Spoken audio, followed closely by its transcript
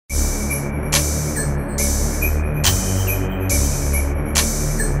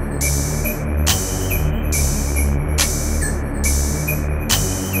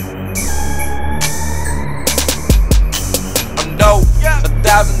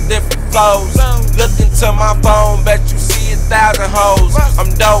flows. Look into my phone, bet you see 1,000 hoes. I'm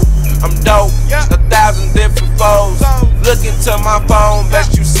dope, 1,000 different flows. Look into my phone,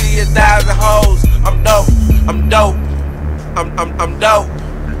 bet you see 1,000 hoes. I'm dope, I'm dope, I'm dope, I'm dope,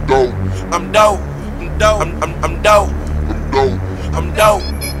 I'm dope, I'm dope, I'm dope,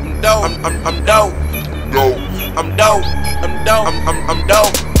 I'm dope, I'm dope, I'm dope, I'm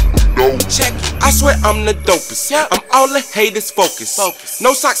dope. Check it. I swear I'm the dopest. I'm all the haters focused.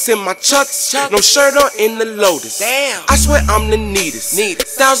 No socks in my chucks, no shirt on in the Lotus. Damn. I swear I'm the neatest.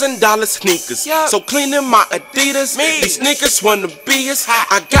 $1,000 sneakers. So cleaning my Adidas. These niggas wanna be us.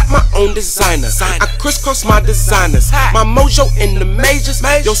 I got my own designer. I crisscross my designers. My mojo in the majors.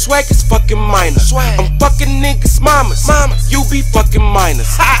 Your swag is fucking minor. I'm fucking niggas mamas. You be fucking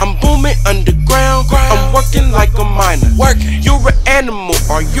minors. I'm booming underground. I'm working like a miner. You an animal,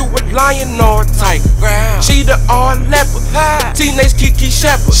 are you a lion or a tiger? Cheetah or leopard? Teenage Kiki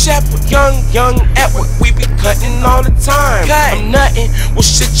Shepherd. Young Edward. We be cutting all the time. I'm nuttin', well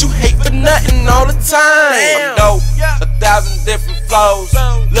shit you hate for nothing all the time. I'm dope, 1,000 different flows.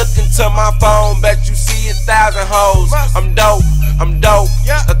 Look into my phone, bet you see 1,000 hoes. I'm dope,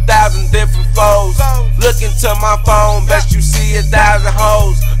 1,000 different flows. Look into my phone, bet you see 1,000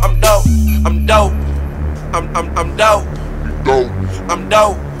 hoes. I'm dope, I'm dope, I'm dope. I'm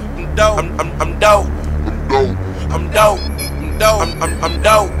dope, I'm dope, I'm dope, I'm dope, I'm dope, I'm dope,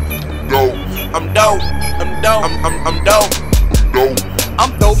 I'm dope, I'm dope.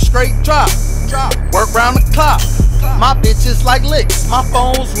 I'm dope, straight drop. Work round the clock. My bitches like licks. My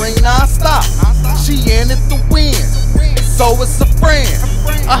phones ring non-stop. She in it to win, so it's a friend.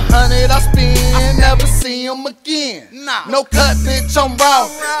 100 I spend, never see him again. No cut, bitch, I'm raw.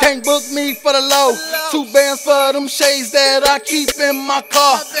 Can't book me for the low. 2 bands for them shades that I keep in my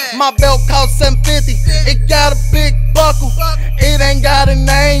car. My belt cost $750. It got a big buckle. It ain't got a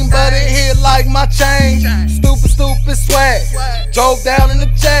name, but it hit like my chain. Stupid swag. Drove down in the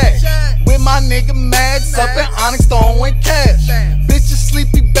Jag with my nigga Mags up in Onyx throwing cash. Bitches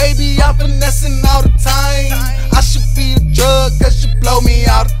sleepy, baby, I finessing all the time. I should be the drug, cause you blow me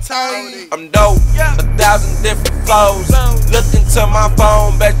out of time. I'm dope, 1,000 different flows. Look into my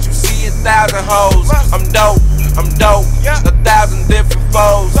phone, bet you see 1,000 hoes. I'm dope, 1,000 different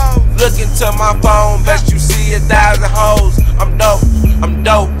flows. Look into my phone, bet you see 1,000 hoes. I'm dope, I'm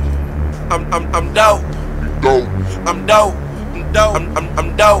dope, I'm dope, I'm dope, I'm dope, I'm dope,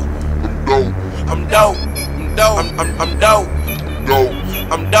 I'm dope, I'm dope, I'm dope,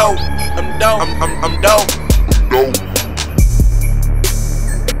 I'm dope, I'm dope, I'm dope.